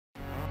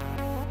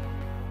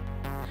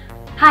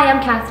Hi,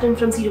 I'm Catherine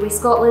from Zero Waste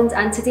Scotland,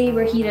 and today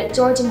we're here at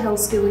Jordanhill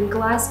School in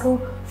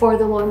Glasgow for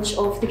the launch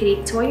of the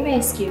Great Toy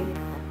Rescue.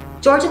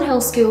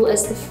 Jordanhill School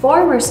is the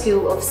former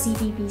school of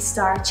CBB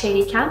star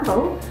Cherry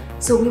Campbell,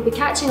 so we'll be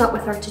catching up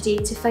with her today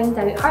to find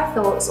out her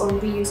thoughts on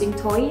reusing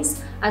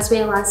toys, as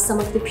well as some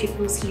of the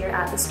pupils here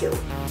at the school.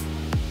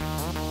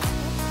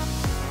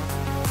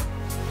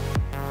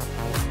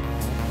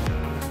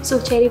 So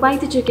Cherry, why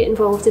did you get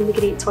involved in the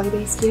Great Toy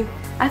Rescue?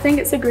 I think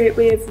it's a great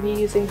way of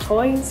reusing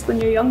toys.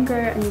 When you're younger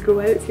and you go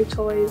out with your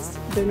toys,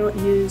 they're not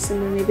used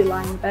and they're maybe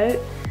lying about.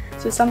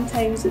 So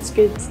sometimes it's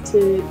good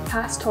to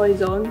pass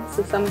toys on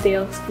so somebody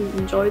else can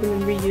enjoy them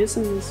and reuse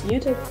them as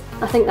you did.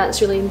 I think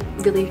that's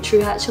really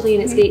true actually,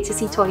 and it's great to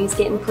see toys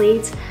getting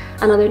played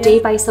another day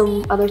by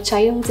some other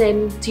child.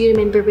 Do you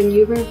remember when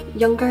you were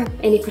younger,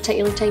 any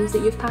particular times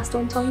that you've passed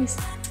on toys?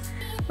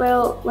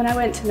 Well, when I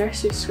went to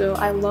nursery school,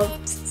 I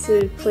loved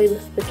to play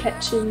with the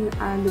kitchen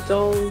and the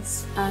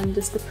dolls and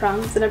just the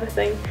prams and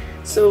everything.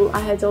 So I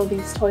had all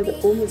these toys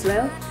at home as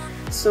well.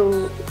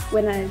 So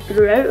when I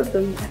grew out of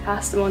them, I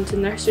passed them on to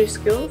nursery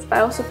schools, but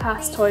I also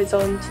passed toys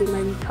on to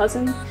my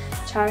cousin,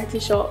 charity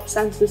shops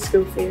and to the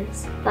school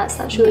fairs. That's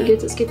really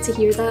good, it's good to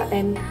hear that.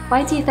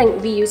 Why do you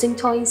think reusing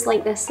toys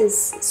like this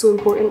is so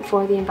important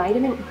for the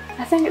environment?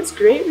 I think it's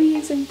great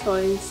reusing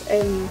toys.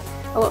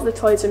 A lot of the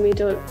toys are made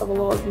of a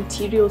lot of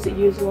materials that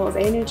use a lot of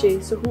energy,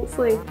 so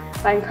hopefully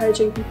by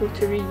encouraging people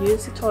to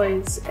reuse the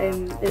toys,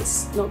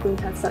 it's not going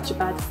to have such a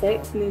bad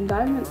effect on the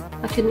environment.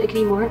 I couldn't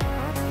agree more.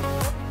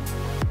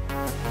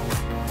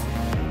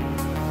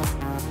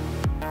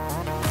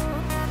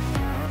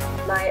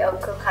 My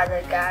uncle had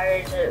a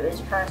garage, it was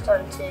passed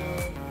on to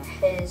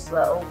his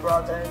little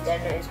brother,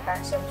 then it was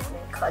passed on to my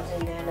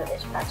cousin, then it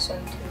was passed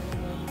on to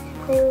me.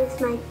 Play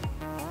with my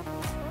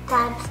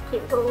dad's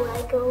people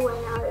Lego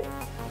when I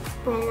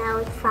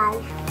was 5.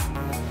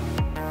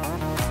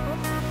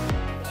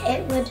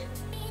 It would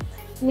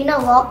mean a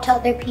lot to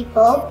other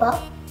people, but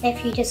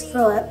if you just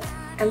throw it,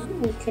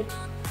 you could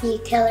be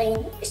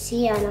killing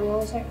sea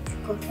animals or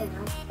go to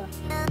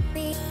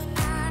that.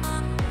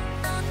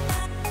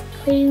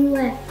 Playing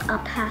with a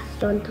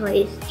passed on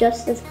toy is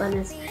just as fun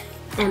as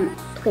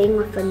playing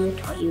with a new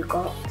toy you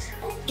got.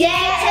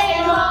 Get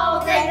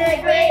involved in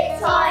the Great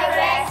Toy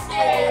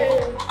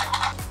Rescue!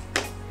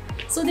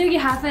 So there you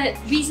have it,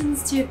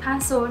 reasons to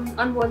pass on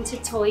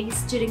unwanted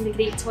toys during the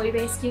Great Toy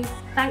Rescue.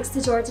 Thanks to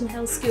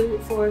Jordanhill School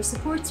for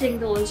supporting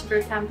the launch of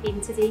our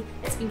campaign today.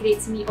 It's been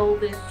great to meet all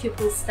the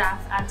pupils,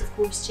 staff and of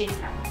course Cherry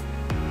Campbell.